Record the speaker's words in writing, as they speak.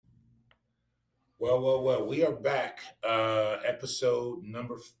Well. We are back. Episode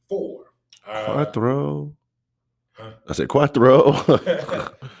number 4. Quattro. Huh? I said quattro.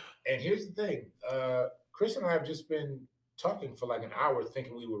 And here's the thing. Chris and I have just been talking for like an hour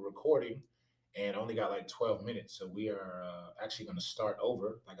thinking we were recording and only got like 12 minutes. So we are actually going to start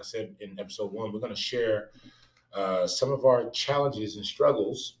over. Like I said in episode 1, we're going to share some of our challenges and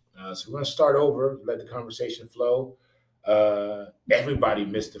struggles. So we're going to start over, let the conversation flow. Everybody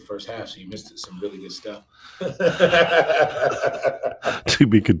missed the first half, so you missed some really good stuff. To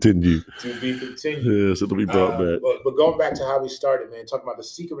be continued. To be continued. Yes, it'll be brought back. But going back to how we started, man, talking about the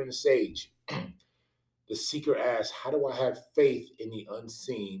seeker and the sage. The seeker asks, how do I have faith in the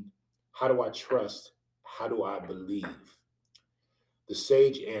unseen? How do I trust? How do I believe? The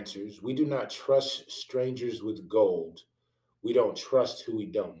sage answers, we do not trust strangers with gold. We don't trust who we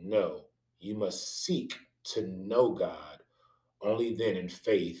don't know. You must seek to know God. Only then in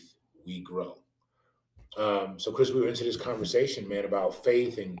faith we grow. So, Chris, we were into this conversation, man, about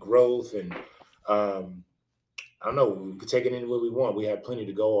faith and growth. And I don't know, we could take it anywhere we want. We have plenty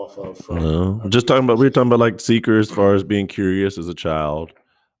to go off of. We were talking about like seeker as far as being curious as a child,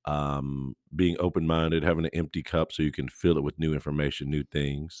 being open-minded, having an empty cup so you can fill it with new information, new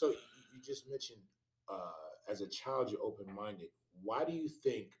things. So you just mentioned as a child you're open-minded. Why do you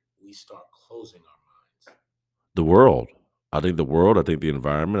think we start closing our minds? The world. I think the world. I think the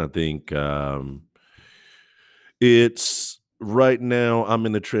environment. I think it's right now I'm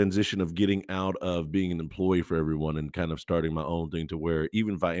in the transition of getting out of being an employee for everyone and kind of starting my own thing to where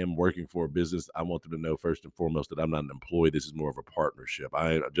even if I am working for a business, I want them to know first and foremost that I'm not an employee. This is more of a partnership.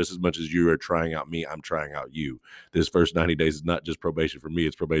 I just as much as you are trying out me, I'm trying out you. This first 90 days is not just probation for me,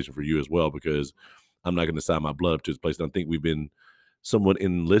 it's probation for you as well, because I'm not going to sign my blood up to this place. And I think we've been somewhat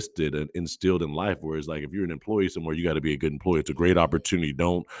enlisted and instilled in life, whereas like if you're an employee somewhere, you got to be a good employee. It's a great opportunity.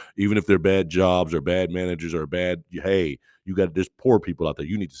 Don't, even if they're bad jobs or bad managers or bad, hey, you got, there's poor people out there,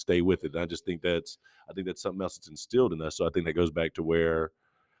 you need to stay with it. And I just think that's something else that's instilled in us. So I think that goes back to where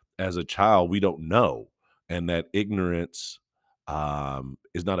as a child we don't know, and that ignorance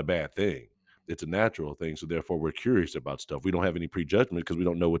is not a bad thing. It's a natural thing. So therefore we're curious about stuff. We don't have any prejudgment because we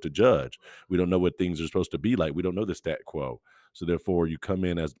don't know what to judge. We don't know what things are supposed to be like. We don't know the stat quo. So therefore you come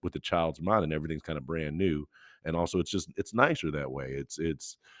in as with the child's mind and everything's kind of brand new. And also it's nicer that way.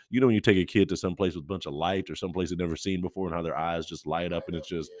 It's when you take a kid to some place with a bunch of light or someplace they've never seen before and how their eyes just light up and it's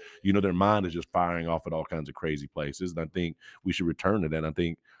just, their mind is just firing off at all kinds of crazy places. And I think we should return to that. And I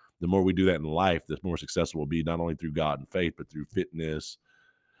think the more we do that in life, the more successful we'll be, not only through God and faith, but through fitness,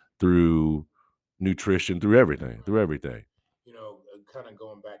 through nutrition, through everything. Kind of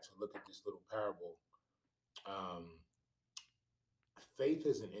going back to look at this little parable, faith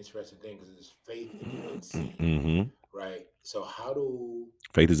is an interesting thing because it's faith in the unseen, right? So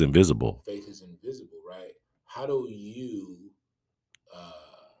faith is invisible. Faith is invisible, right? How do you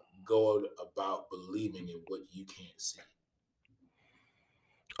go about believing in what you can't see?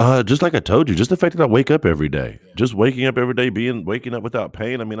 Just like I told you, just the fact that I wake up every day, just waking up every day, waking up without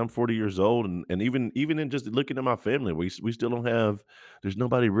pain. I mean, I'm 40 years old, and even in just looking at my family, we still don't have. There's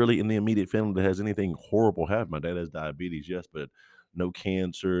nobody really in the immediate family that has anything horrible happen. My dad has diabetes, yes, but no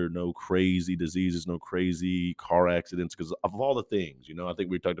cancer, no crazy diseases, no crazy car accidents because of all the things. I think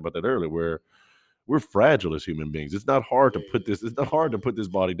we talked about that earlier, where we're fragile as human beings. It's not hard to put this. It's not hard to put this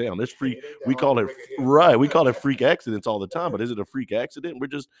body down. This freak, we call it right. We call it freak accidents all the time. But is it a freak accident? We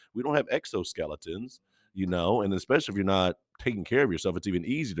don't have exoskeletons, and especially if you're not taking care of yourself, it's even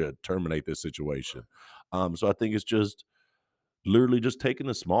easy to terminate this situation. So I think it's just literally just taking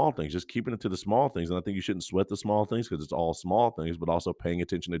the small things, just keeping it to the small things. And I think you shouldn't sweat the small things because it's all small things, but also paying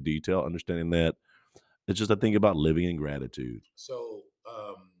attention to detail, understanding that it's just a thing about living in gratitude. So,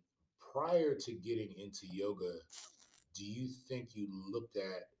 prior to getting into yoga, do you think you looked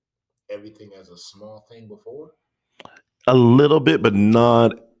at everything as a small thing before? A little bit, but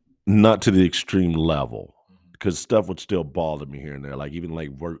not to the extreme level, because stuff would still bother me here and there. Like even like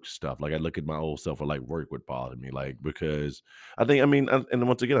work stuff. Like I look at my old self, or like work would bother me. Like because and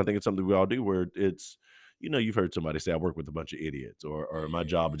once again, I think it's something we all do where it's, you've heard somebody say, I work with a bunch of idiots, or my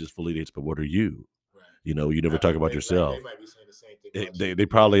job is just full of idiots. But what are you? You never talk about yourself. They might be saying the same thing. They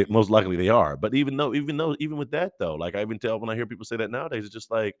probably, most likely they are. But even with that though, like I even tell when I hear people say that nowadays, it's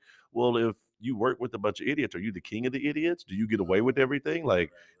just like, well, if you work with a bunch of idiots, are you the king of the idiots? Do you get away with everything?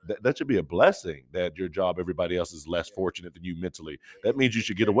 Like that should be a blessing that your job, everybody else is less fortunate than you mentally. That means you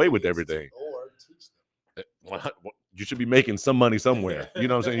should get away with everything. Or teach them. You should be making some money somewhere. You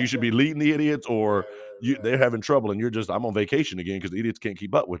know what I'm saying? You should be leading the idiots, or they're having trouble and you're just, I'm on vacation again because the idiots can't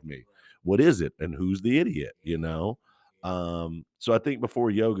keep up with me. What is it? And who's the idiot? Yeah. So I think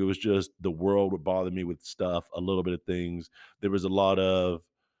before yoga, it was just the world would bother me with stuff, a little bit of things. There was a lot of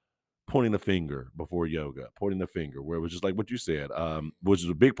pointing the finger before yoga, pointing the finger, where it was just like what you said, which is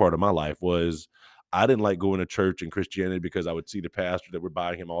a big part of my life was I didn't like going to church and Christianity because I would see the pastor that we're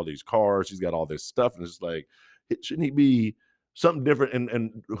buying him all these cars. He's got all this stuff. And it's just like, shouldn't he be something different?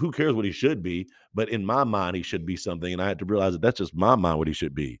 And who cares what he should be? But in my mind, he should be something. And I had to realize that that's just my mind what he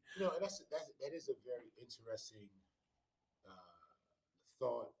should be. And that is a very interesting uh,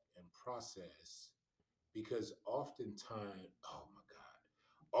 thought and process because oftentimes, oh my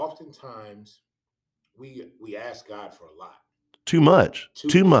God, oftentimes we ask God for a lot, Too much, too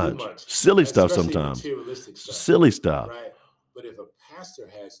too too much, much, silly stuff especially sometimes, materialistic stuff, silly stuff, right? But if a pastor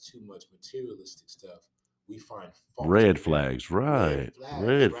has too much materialistic stuff, we find fault red in that. flags, Red right? flags,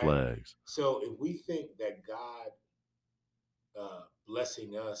 Red right? flags. So if we think that God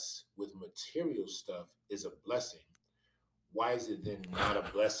blessing us with material stuff is a blessing, why is it then not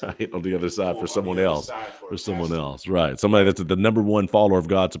a blessing Right, on the other side for for on the someone other else, side for for a someone pastor, else, right? Somebody right? that's the number one follower of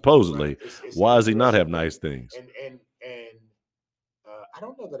God, Right. supposedly. It's an Why does he not interesting have nice thing, things? and I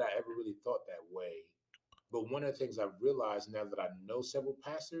don't know that I ever really thought that way. But one of the things I've realized now that I know several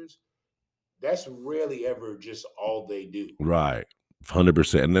pastors, that's rarely ever just all they do. Right,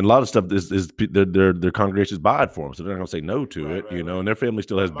 100%. And then a lot of stuff is their congregations buy it for them, so they're not gonna say no to Right, it, right, and right. their family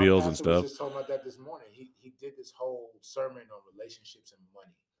still has My bills and pastor was stuff. just talking about that this morning. He did this whole sermon on relationships and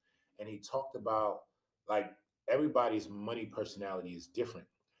money, and he talked about like everybody's money personality is different.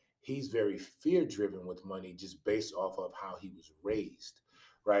 He's very fear driven with money just based off of how he was raised,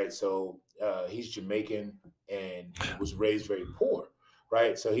 right? So he's Jamaican and was raised very poor,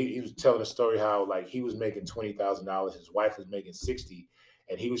 right? So he was telling a story how like he was making $20,000, his wife was making 60,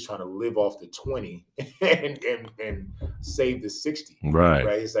 and he was trying to live off the 20 and save the 60, Right,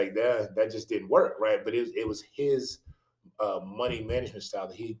 right? It's like that just didn't work, right? But it was his money management style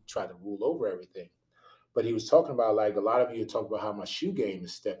that he tried to rule over everything. But he was talking about like a lot of you talk about how my shoe game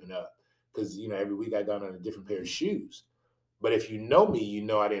is stepping up because every week I got on a different pair of shoes. But if you know me, you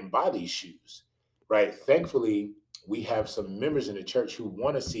know I didn't buy these shoes, right? Thankfully, we have some members in the church who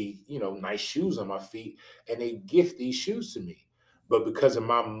want to see nice shoes on my feet, and they gift these shoes to me. But because of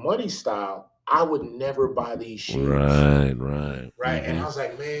my money style, I would never buy these shoes, right, right. right? And I was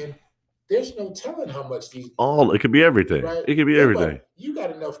like, man, there's no telling how much these, All it could be everything. right? It could be Think about everything. it. You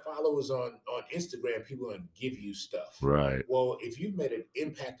got enough followers on Instagram, people gonna give you stuff. Right. Well, if you've made an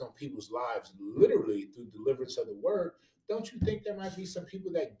impact on people's lives literally through deliverance of the word, don't you think there might be some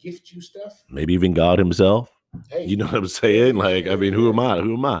people that gift you stuff? Maybe even God himself. You Hey, know what I'm yeah, saying? yeah, Like, I yeah, mean, yeah, who yeah. am I?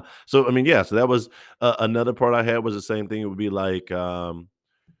 Who am I? So, I mean, yeah, so that was another part I had was the same thing. It would be like, for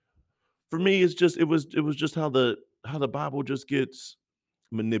me, it was just how the Bible just gets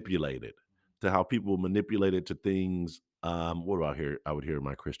manipulated to how people manipulate it to things. What do I hear? I would hear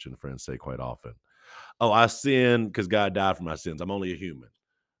my Christian friends say quite often. Oh, I sin because God died for my sins. I'm only a human.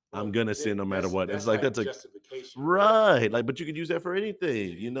 I'm Well, gonna sin no matter what. It's that's like like that's a justification, right? right. Like, but you could use that for Yeah, anything,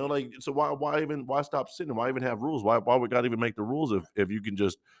 yeah, yeah. like so why stop sinning? Why even have rules? Why would God even make the rules if you can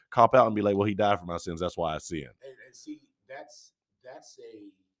just cop out and be like, well, he died for my sins, that's why I sin. And see, that's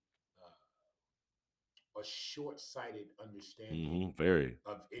a short-sighted understanding Very,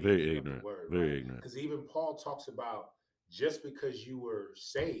 of anything very of the ignorant. word, right? Very ignorant. Because even Paul talks about just because you were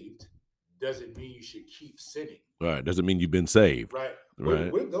saved doesn't mean you should keep sinning, Right. Doesn't mean you've been saved. right? We're,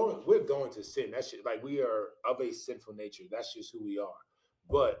 Right. we're going we're going to sin. That's just, like we are of a sinful nature. That's just who we are.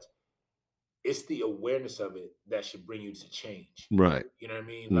 But it's the awareness of it that should bring you to change. Right. You know what I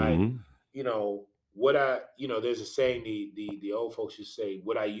mean? Like, hmm what there's a saying the old folks used to say,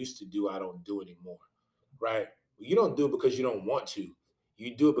 what I used to do, I don't do anymore. Right? You don't do it because you don't want to.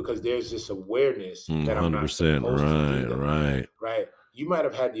 You do it because there's this awareness that I'm not 100%. supposed to do Right. that. Right. Right? You might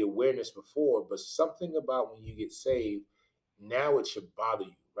have had the awareness before, but something about when you get saved, now it should bother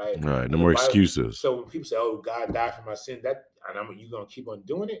you, right? Right. No And the more Bible, excuses. so when people say, "Oh, God died for my sin," and you're gonna keep on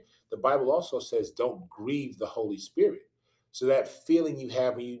doing it. The Bible also says, "Don't grieve the Holy Spirit." So that feeling you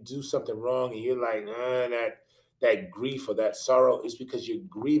have when you do something wrong and you're like, that grief or that sorrow is because you're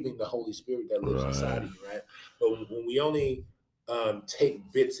grieving the Holy Spirit that lives inside Right. of you, right? But when we only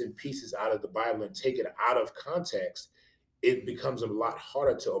take bits and pieces out of the Bible and take it out of context, it becomes a lot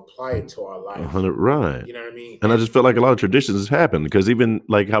harder to apply it to our life. 100. Right. You know what I mean? And I just feel like a lot of traditions has happened because even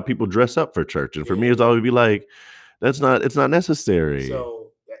like how people dress up for church, and Yeah, for me, yeah, it's yeah. always be like, it's not necessary,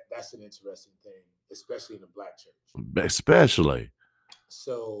 So that's an interesting thing, especially in the black church. especially.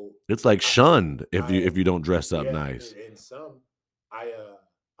 So It's like I, shunned if I you don't dress up yeah, nice. and some, I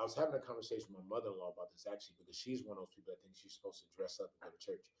was having a conversation with my mother-in-law about this actually because she's one of those people that thinks she's supposed to dress up and go to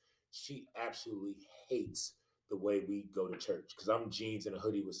church. She absolutely hates the way we go to church because I'm jeans and a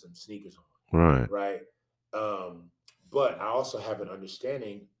hoodie with some sneakers on, Right. right? Um, but I also have an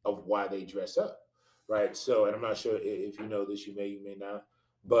understanding of why they dress up, right? So, and I'm not sure if you know this, you may not,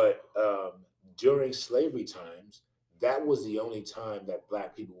 but during slavery times, that was the only time that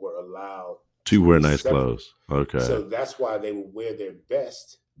Black people were allowed To to wear be nice separate. clothes. Okay. So that's why they would wear their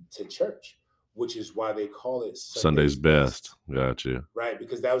best to church, which is why they call it Sunday's Sunday's best. best, Got you. right?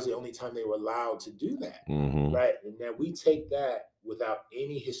 Because that was the only time they were allowed to do that, Mm-hmm. right? And now we take that without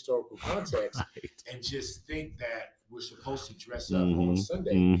any historical context Right. and just think that we're supposed to dress up on Mm-hmm.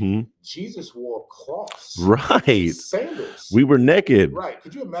 Sunday. Mm-hmm. Jesus wore cloths, Right. sandals, We were naked right?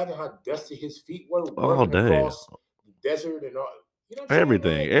 Could you imagine how dusty his feet were all working day. across the desert and all? You know what I'm saying?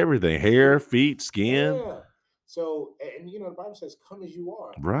 Everything. Like, Everything. yeah, Hair, feet, skin. yeah. So, and you know, the Bible says, "Come as you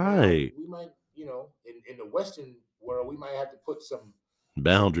are." Now, Right. we might, you know, in the Western world, we might have to put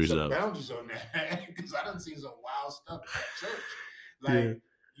Boundaries some up. boundaries on that because I done seen some wild stuff at church. Yeah. Like,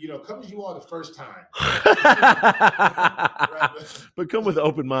 you know, come as you are the first time, right? But come with an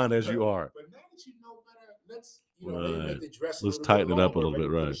open mind as you are. But now that you know better, let's maybe Right. make the dress a Let's little bit tighten it up a longer, little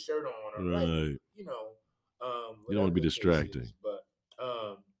bit. maybe put a Right. shirt on, or like Right. you know, You don't want whatever to be the case distracting. is. But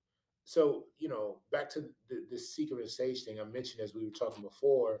so you know, back to the secret and sage thing I mentioned as we were talking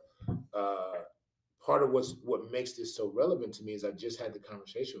before. Uh, Part of what makes this so relevant to me is I just had the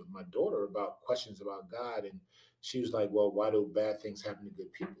conversation with my daughter about questions about God, and she was like, "Well, why do bad things happen to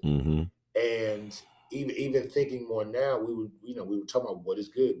good people?" Mm-hmm. And even thinking more now, we were talking about what is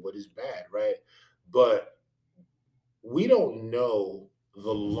good, what is bad, right? But we don't know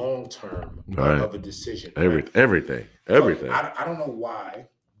the long term Right. of a decision, right? Everything. But Everything. I don't know why,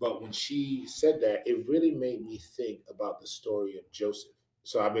 but when she said that, it really made me think about the story of Joseph.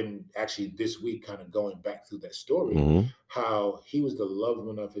 So I've been actually this week kind of going back through that story, Mm-hmm. how he was the loved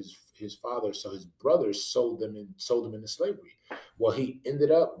one of his father, so his brothers sold him into slavery. Well, he ended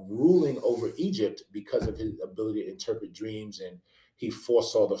up ruling over Egypt because of his ability to interpret dreams, and he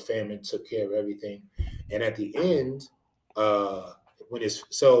foresaw the famine, took care of everything, and at the end, when it's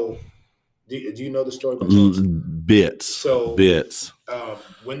so do you know the story by chance? Bits. So, Bits.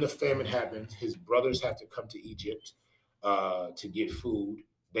 when the famine happened, his brothers have to come to Egypt to get food.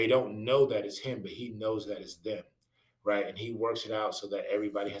 They don't know that it's him, but he knows that it's them, right? And he works it out so that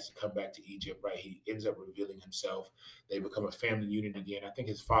everybody has to come back to Egypt, right? He ends up revealing himself. They become a family unit again. I think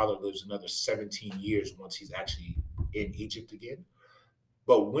his father lives another 17 years once he's actually in Egypt again.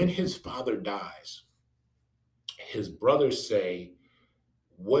 But when his father dies, his brothers say,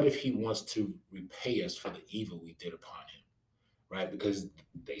 what if he wants to repay us for the evil we did upon him, right? Because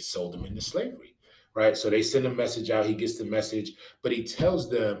they sold him into slavery, right? So they send a message out. He gets the message, but he tells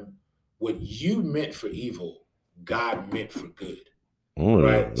them, what you meant for evil, God meant for good,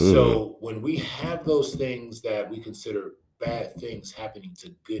 right? So when we have those things that we consider bad things happening to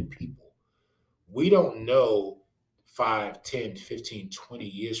good people, we don't know 5, 10, 15, 20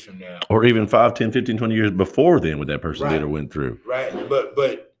 years from now. Or even 5, 10, 15, 20 years before then what that person did Right, or went through. right.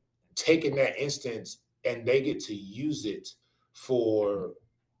 But taking that instance and they get to use it for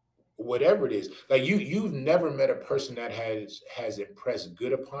whatever it is. Like you've never met a person that has impressed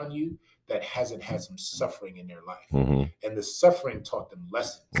good upon you that hasn't had some suffering in their life. Mm-hmm. And the suffering taught them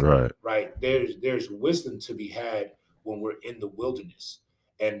lessons. Right. Right? There's wisdom to be had when we're in the wilderness.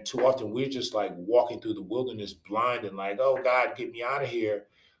 And too often we're just like walking through the wilderness blind and like, oh God, get me out of here.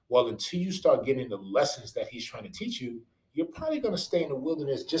 Well, until you start getting the lessons that he's trying to teach you, you're probably going to stay in the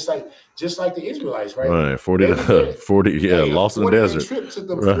wilderness just like the Israelites, right? Right. 40 They was to there. 40, yeah, Hey, a lost in the 40-day desert. trip took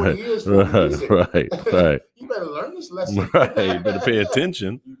them 40 Right. years for them to Right. visit. Right. You better learn this lesson. Right. You better pay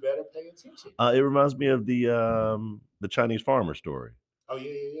attention. You better pay attention. It reminds me of the Chinese farmer story, Oh yeah.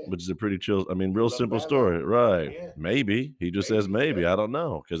 which is a pretty chill. I mean, Good real luck, simple bad luck. story, right? Yeah, Maybe he just says maybe. maybe. Yeah, I don't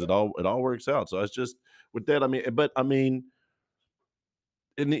know because yeah. it all works out. So it's just with that. I mean, but I mean,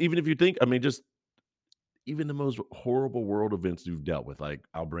 and even if you think, I mean, just even the most horrible world events you've dealt with, like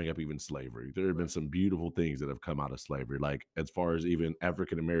I'll bring up even slavery. There have been Right. some beautiful things that have come out of slavery, like as far as even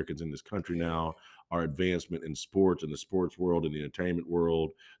African Americans in this country Yeah. now, our advancement in sports and the sports world and the entertainment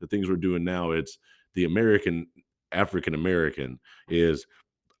world, the things we're doing now. It's the American African American is,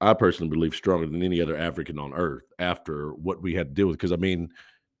 I personally believe, stronger than any other African on earth after what we had to deal with. Because I mean,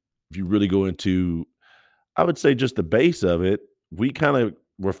 if you really go into, I would say just the base of it, we kind of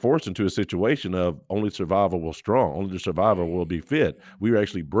were forced into a situation of only survival will strong, only the survivor will be fit. We were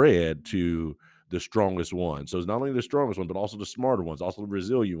actually bred to the strongest one. So it's not only the strongest one, but also the smarter ones, also the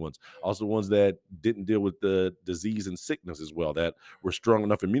resilient ones, also the ones that didn't deal with the disease and sickness as well, that were strong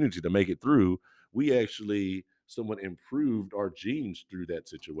enough immunity to make it through. We actually somewhat improved our genes through that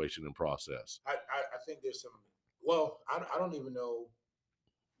situation and process. I think there's some. well, I don't even know.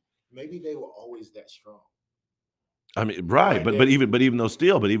 Maybe they were always that strong, I mean, right, right? but even though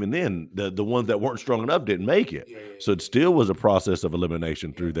still, but even then, the ones that weren't strong enough didn't make it. Yeah, yeah, So it yeah, still was a process of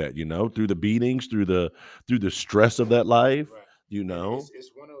elimination yeah, through that, through the beatings, through the stress of that life, right. you And know?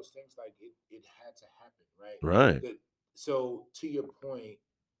 it's one of those things like it had to happen, right? Right. The, so to your point,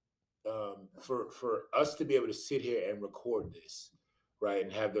 for us to be able to sit here and record this, right,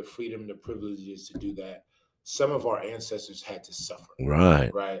 and have the freedom, the privileges to do that, some of our ancestors had to suffer,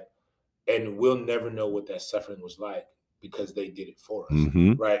 Right. right? And we'll never know what that suffering was like because they did it for us,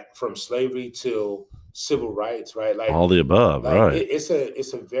 Mhm. right? From slavery till civil rights, right? All the above, right. It's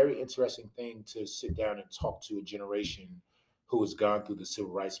a very interesting thing to sit down and talk to a generation who has gone through the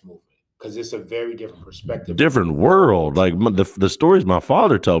civil rights movement because it's a very different perspective of the Different world, world. like, the stories my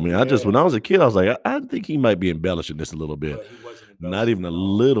father told me, I just Yeah, when I was a kid, I was like, "I think he might be embellishing this a little bit." but he wasn't Not embellishing even a at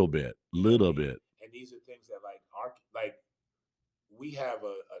all. little bit, You know what I little mean? bit. And these are things that like our like we have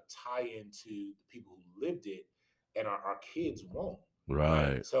a tie into the people who lived it, and our kids won't.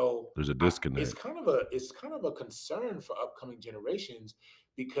 Right. Right. So There's a it's disconnect. kind of a concern for upcoming generations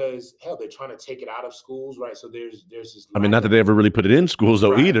because hell, they're trying to take it out of schools, right? So there's this I mean, lack not that of they ever really put it in schools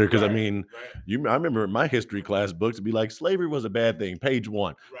though right, either, because I right, mean, right, I remember in my history class books it'd be like slavery was a bad thing. Page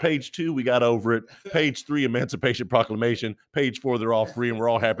 1. Page 2, we got over it. right. Page 3, Emancipation Proclamation. Page 4, they're all free and we're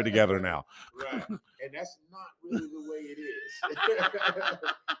all happy together now. Right. And that's not really the way it is.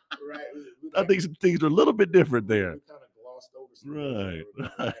 Right. We I like think some things are a little bit different we there. kind of glossed over some of those a Right. little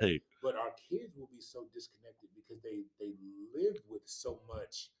bit, right? Right. But our kids will be so disconnected because they live with so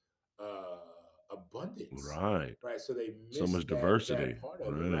much abundance, Right. right? So they So miss much diversity. that part of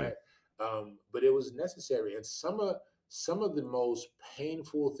it, Right. right? But it was necessary, and some of the most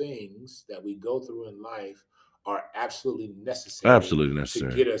painful things that we go through in life are absolutely necessary Absolutely to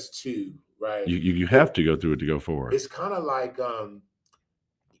necessary. get us to right. You have It to go through it to go forward. it's kind of like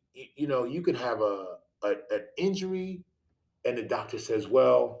you know, you can have an injury and the doctor says,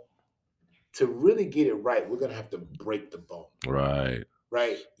 well, to really get it right, we're going to have to break the bone, Right.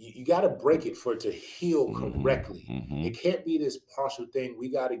 right? You got to break it for it to heal Mhm. correctly. It Mhm. can't be this partial thing. We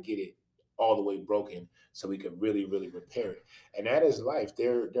got to get it all the way broken so we can really, really repair it. And that is life.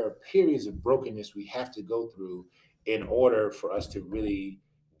 There are periods of brokenness we have to go through in order for us to really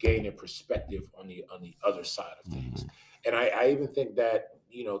gain a perspective on the other side of things. Mhm. And I even think that,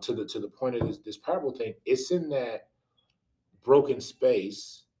 you know, to the point of this parable thing, it's in that broken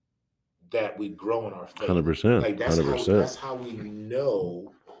space that we grow in our faith. 100%. Like 100%. that's how we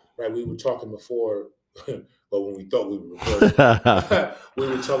know, right? We were talking before, but when we thought we were recording, we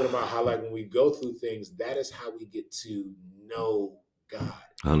were talking about how like when we go through things, that is how we get to know God,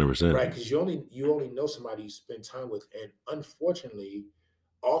 100%. right? Because you only know somebody you spend time with, and unfortunately,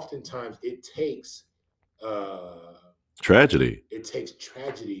 oftentimes uh, Tragedy, it takes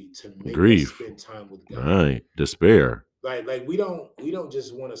tragedy to make us grief, spend time with God. right, despair. Like we don't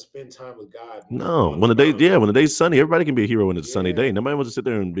just want to spend time with God when we're No, on the when the day mountain. yeah, when the day's sunny, everybody can be a hero when it's a sunny day. Yeah, Nobody wants to sit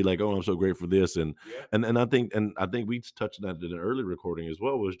there and be like, "Oh, I'm so great for this," yeah, and I think we touched on that in an early recording as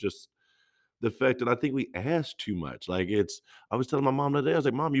well, was just the fact that I think we ask too much. Like, I was telling my mom the other day, I was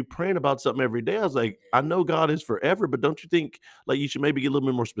like, "Mom, you praying about something every day." I was like, "I know yeah. God is forever, but don't you think, like, you should maybe get a little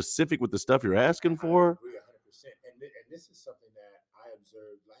bit more specific with the stuff you're asking I for?" agree 100%. And this is something that I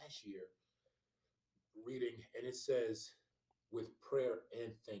observed last year reading, and it says with prayer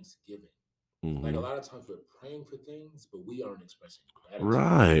and thanksgiving. Like a Mhm. lot of times we're praying for things, but we aren't expressing gratitude,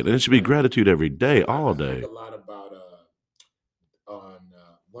 Right, and it should be right? gratitude every day, I all think a day. lot about on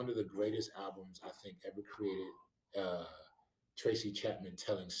one of the greatest albums I think ever created, uh, Tracy Chapman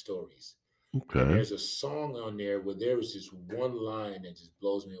telling stories. And Okay. there's a song on there where there was this one line that just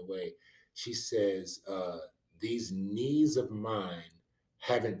blows me away. She says, "These knees of mine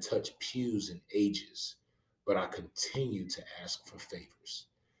haven't touched pews in ages, but I continue to ask for favors."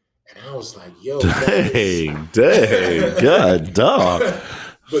 And I was like, "Yo, that is." Dang, dang, god dog.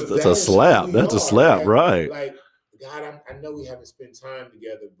 But That's a that is who slap, we that's a are. slap, right. Like God, I know we haven't spent time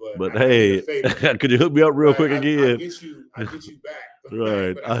together, but But I need a hey, favor, could you hook me up real right? quick again? I get you back, right?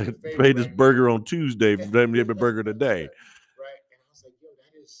 Right, But I need I a favor paid this right now. burger on Tuesday, let me get me a burger today. Right? And I was like, yo,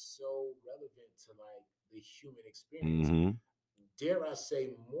 that is so relevant to like the human experience. Mhm. Dare I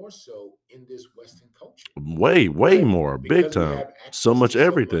say more so in this Western culture, Way, way right? more, big Because we time. have So access much to so much.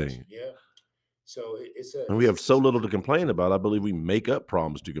 everything, Yeah. So and we have so little to complain about, I believe we make up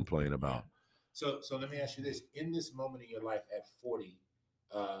problems to complain yeah. about. So let me ask you this: in this moment in your life at 40,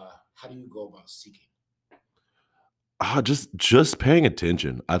 how do you go about seeking? Just paying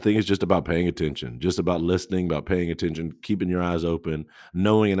attention. I think it's just about paying attention, just about listening, about paying attention, keeping your eyes open,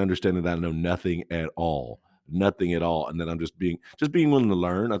 knowing and understanding that I know nothing at all. nothing at all, and then I'm just being willing to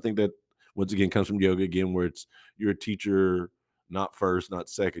learn. I think that once again comes from yoga again, where it's you're a teacher not first, not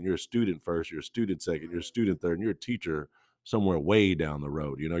second. You're a student first, you're a student second, you're a student third, and you're a teacher somewhere way down the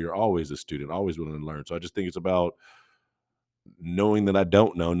road. You're always a student, always willing to learn. So I just think it's about knowing that I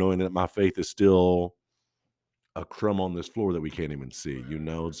don't know, knowing that my faith is still a crumb on this floor that we can't even see,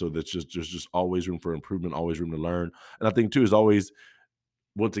 Right, so that's just there's just always room for improvement, always room to learn. And I think too is always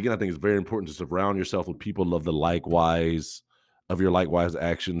once again, I think it's very important to surround yourself with people of the likewise of your likewise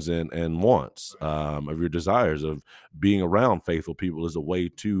actions and wants, right. of your desires of being around faithful people is a way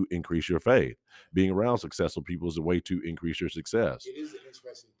to increase your faith. Being around successful people is a way to increase your success. It is an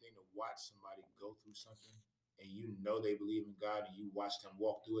interesting thing to watch somebody go through something and you know they believe in God and you watch them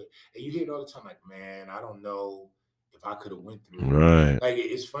walk through it and you hear it all the time like, man, I don't know if I could have went through it. Right. Like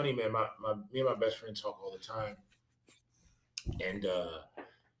it's funny, man. Me and my best friend talk all the time, and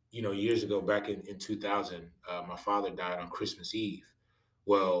years ago, back in 2000, my father died on Christmas Eve.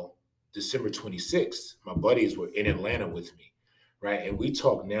 Well, December 26th, my buddies were in Atlanta with me, right? And we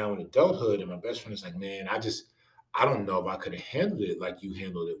talk now in adulthood, and my best friend is like, man, I don't know if I could have handled it like you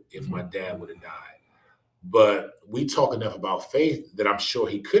handled it if my dad would have died. But we talk enough about faith that I'm sure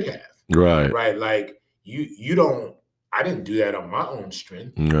he could have, Right. right? Like you don't. I didn't do that on my own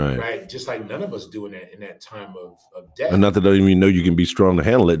strength, Right. right? Just like none of us do in that time of And death. not that I don't even know you can be strong to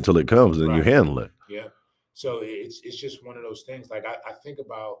handle it until it comes, and then you Right. handle it. Yeah. So it's just one of those things. Like I think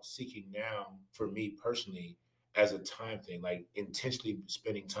about seeking now for me personally as a time thing, like intentionally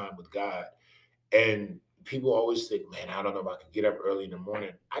spending time with God. And people always think, man, I don't know if I can get up early in the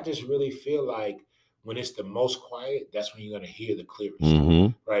morning. I just really feel like when it's the most quiet, that's when you're gonna hear the clearest.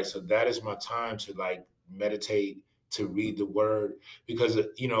 Mhm. Right. So that is my time to like meditate, to read the word. Because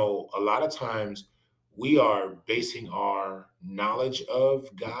a lot of times we are basing our knowledge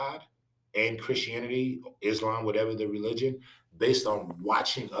of God and Christianity, Islam, whatever the religion, based on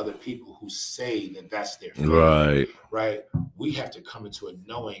watching other people who say that that's their faith, Right. right? We have to come into a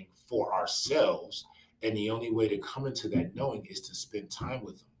knowing for ourselves. And the only way to come into that knowing is to spend time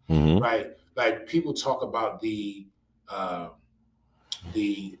with them, Mhm. right? Like people talk about uh,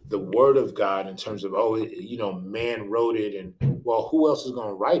 the word of God in terms of man wrote it, and well, who else is going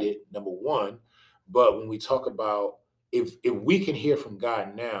to write it? Number one, but when we talk about if we can hear from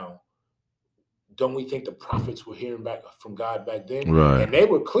God now, don't we think the prophets were hearing back from God back then? Right. And they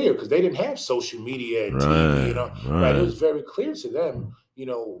were clear because they didn't have social media and TV, Right. right? It Right. was very clear to them, A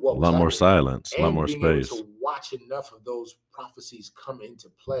what was lot more happening. silence, a lot And more being able space to watch enough of those prophecies come into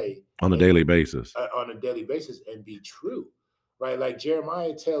play on a and daily basis. on a daily basis and be true, right? Like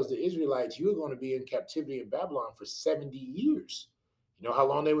Jeremiah tells the Israelites, you're going to be in captivity in Babylon for 70 years. You know how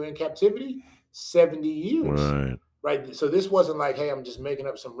long they were in captivity? 70 years, Right. right? So this wasn't like, hey, I'm just making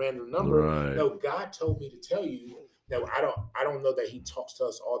up some random number. Right. No, God told me to tell you. Now, I don't know that he talks to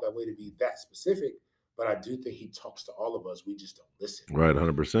us all that way to be that specific, but I do think he talks to all of us. We just don't listen, Right, you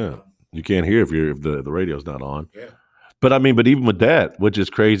 100%. know? You can't hear if the radio's not on. Yeah. But I mean, but even with that, which is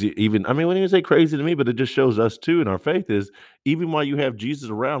crazy, even I mean, when you say crazy to me, but it just shows us too in our faith is even while you have Jesus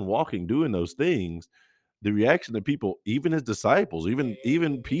around walking, doing those things, the reaction of people, even his disciples, Yeah,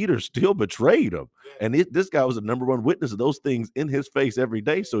 even Peter still betrayed him. yeah, And this guy was the number one witness of those things in his face every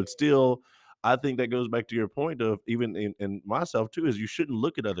day. So it's yeah, still, I think that goes back to your point of even in myself too, is you shouldn't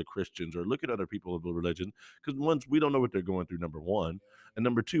look at other Christians or look at other people of the religion because once we don't know what they're going through, number one. yeah. And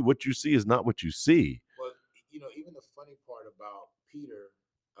number two, what you see is not what you see. Well, even the funny part about Peter,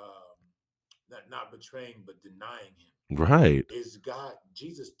 um, not betraying but denying him, Right. is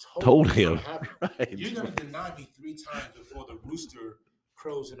Jesus told him Told what's going him. to happen. Right. You're going to deny me 3 times before the rooster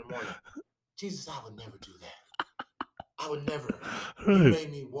crows in the morning. Jesus, I would never do that. I would never. You Right.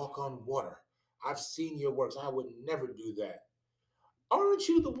 made me walk on water. I've seen your works. I would never do that. Aren't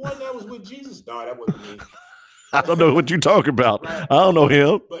you the one that was with Jesus? No, that wasn't me. I don't know what you talk about. Right. I don't know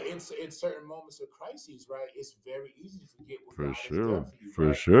him. But in certain moments of crises, right, it's very easy to forget what For God has done sure. for you, For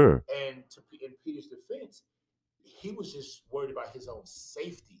right? sure. And in Peter's defense, he was just worried about his own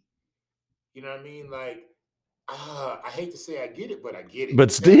safety. You know what I mean? Like, I hate to say I get it, but I get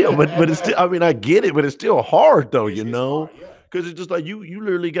But still, but it's still, it. I mean, I get it, but it's still hard though, it's hard, yeah, because it's just like you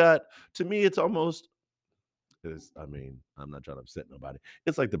literally got to me, it's almost I mean, I'm not trying to upset nobody.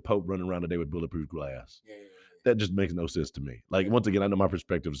 It's like the Pope running around today with bulletproof glass. yeah, That just makes no sense to me. Like yeah. once again, I know my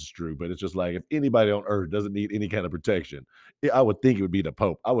perspective is true, but it's just like if anybody on earth doesn't need any kind of protection, I would think it would be the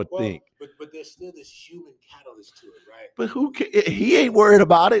Pope. I would think. Well, but there's still this human catalyst to it, right? But he ain't worried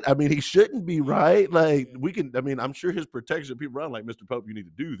about it. I mean, he shouldn't be, Yeah, right? Like yeah, we can. I mean, I'm sure his protection people around like Mr. Pope. You need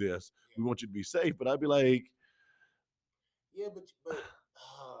to do this. We yeah, want you to be safe. But I'd be like, yeah. But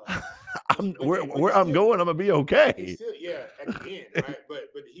I'm But where I'm going, I'm gonna be he's okay. still at the end, right?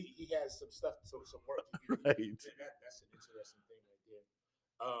 But he has some stuff, some work to do. Right. That's an interesting thing right there.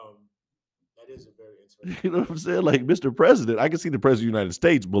 That is a very interesting You know what thing. I'm saying? Like, Mr. President, I can see the president of the United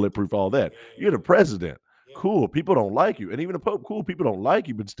States, bulletproof, all that. You're the Yeah, president. yeah. Cool. People don't like you. And even the Pope, cool, people don't like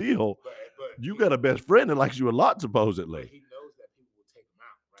you, but still, But you got a best friend that likes you a lot, supposedly. he knows that people will take him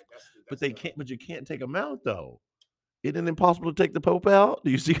out, right? But That's they the can't, but you can't take them out though. Isn't it impossible to take the Pope out?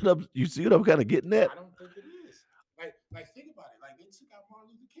 Do you see what I'm kind of getting at? I don't think it is. Think about it. Like they took out Martin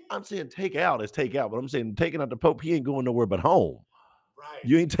Luther King. I'm saying take out is take out, but I'm saying taking out the Pope, he ain't going nowhere but home. Right.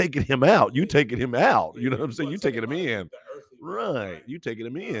 You ain't taking him out. You Yeah. taking him out. You know what I'm You saying? want You to take taking him him out of in. the earthly realm, Right. right? You taking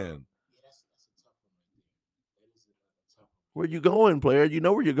him in. Yeah, that's a tough one right there. That is a tough one Where right you there. going, player? You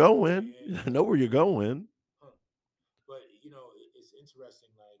know where you're going. Yeah, I know where you're going. huh. But it's interesting.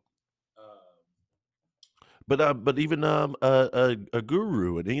 But even a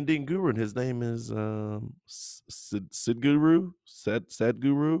guru, an Indian guru, and his name is Sidguru,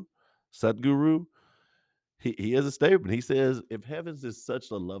 Sadguru, Sadguru. He has a statement. He says, "If heavens is such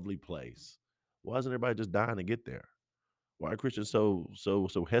a lovely place, why isn't everybody just dying to get there? Why are Christians so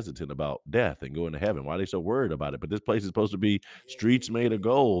hesitant about death and going to heaven? Why are they so worried about it? But this place is supposed to be streets made of Yeah.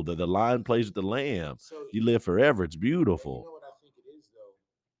 gold. The lion plays with the lamb. So You live forever. It's you beautiful." know what I think it is though.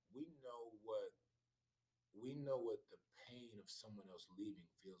 We know what the pain of someone else leaving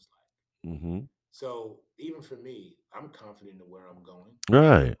feels like. Hmm. So even for me, I'm confident in where I'm going,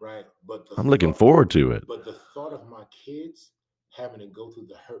 Right. right? I'm looking forward to it. but the thought of my kids having to go through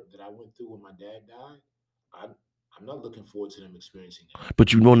the hurt that I went through when my dad died, I'm I'm not looking forward to them experiencing that.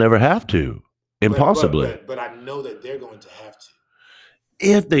 But you will never have to. Impossibly. But I know that they're going to have to.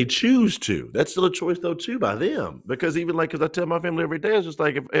 If they choose to. That's still a choice though too by them. Because even like because I tell my family every day, it's just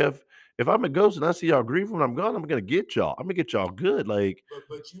like if I'm a ghost and I see y'all grieving when I'm gone, I'm gonna get y'all. I'm gonna get y'all good. Like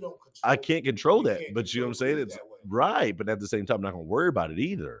But you don't I control. can't control You that. can't But you know what control I'm saying? grief It's that way, right. But at the same time, I'm not gonna worry about it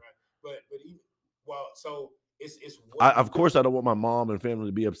either. right? But even so it's I what you of course don't. I don't want my mom and family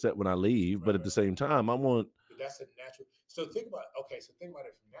to be upset when I leave, but at the Right. same time, I want But that's a natural. So think about it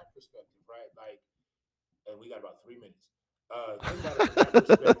from that perspective, right? And we got about 3 minutes. Think about it from that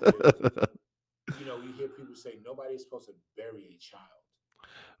perspective. You hear people say nobody's supposed to bury a child,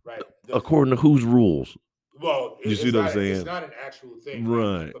 right? according to whose rules. Well, You see what I'm it's saying? not an actual thing,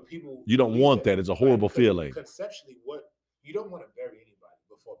 right? Right. But people You don't believe want that, that. It's a right? horrible feeling. Conceptually, what you don't want to bury anybody,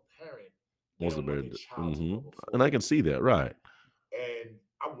 but for a parent, they Wants to don't want bury their child to mm-hmm. go before And I them, can see that, right. right? And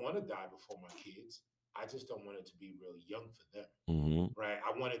I want to die before my kids. I just don't want it to be really young for them, Mm-hmm. right?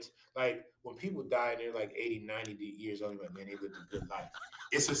 I want it to, like when people die and they're like 80, 90 years old, like, man, they lived a good life.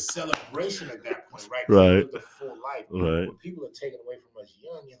 It's a celebration at that point, right? Because they Right. lived a full life. Right. When people are taken away from us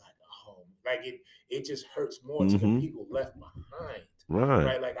young, you're like, oh, like it just hurts more to the Mm-hmm. people left behind, Right.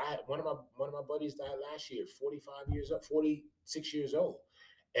 right? Like one of my buddies died last year, 46 years old,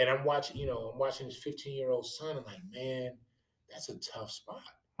 and I'm watching his 15-year-old son. I'm like, man, that's a tough spot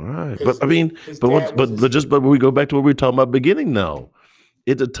Right. But because I mean, his but once dad was but just but when we go back to what we were talking about beginning now,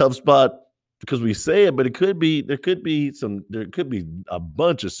 it's a tough spot because we say it, but there could be a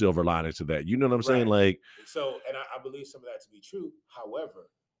bunch of silver linings to that. You know what I'm saying? right. Like So, and I believe some of that to be true.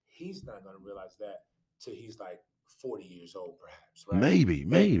 However, he's not going to realize that till he's like 40 years old, perhaps, right? And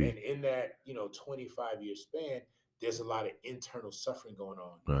maybe. in that 25-year span, there's a lot of internal suffering going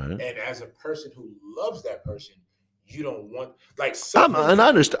on. Right. And as a person who loves that person, you don't want like I'm, suffering. and I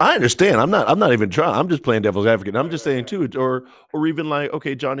understand. I understand. I'm not even trying. I'm just playing devil's advocate. I'm Right, just right, saying right. too, or even like,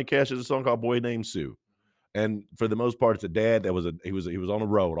 okay, Johnny Cash has a song called "Boy Named Sue." And for the most part, it's a dad that he was on the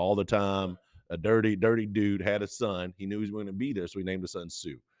road all the Right. time. A dirty dude had a son. He knew he was going to be there, so he named the son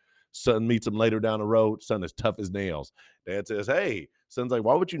Sue. Son meets him later down the road. Son is tough as nails. Dad says, "Hey," son's like,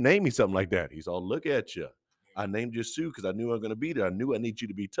 "Why would you name me something like that?" He's all, "Look at you. I named you Sue because I knew I'm going to be there. I knew I need you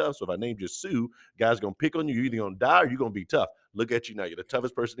to be tough. So if I named you Sue, guys gonna pick on you. You're either gonna die or you're gonna be tough. Look at you now. You're the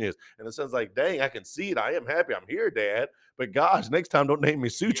toughest person is." And the son's like, "Dang, I can see it. I am happy. I'm here, Dad. But gosh, next time don't name me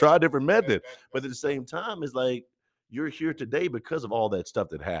Sue. Yeah, Try a different method." But that's at the a tough same one. time, it's like you're here today because of all that stuff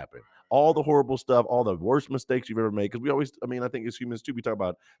that happened, Right, all the horrible stuff, all the worst mistakes you've ever made. Because we always, I mean, I think as humans too, we talk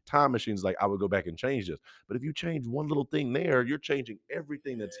about time machines. Like I would go back and change this, but if you change one little thing there, you're changing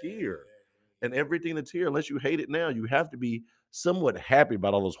everything that's here, and everything that's here. Unless you hate it now, you have to be somewhat happy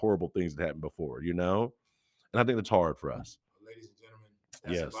about all those horrible things that happened before. And I think that's hard for us. Well, ladies and gentlemen, that's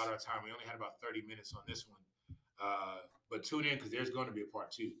about Yes. our time. We only had about 30 minutes on this one. But tune in because there's going to be a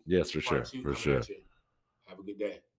part two. Yes, for Part sure. two For coming sure. at you. Have a good day.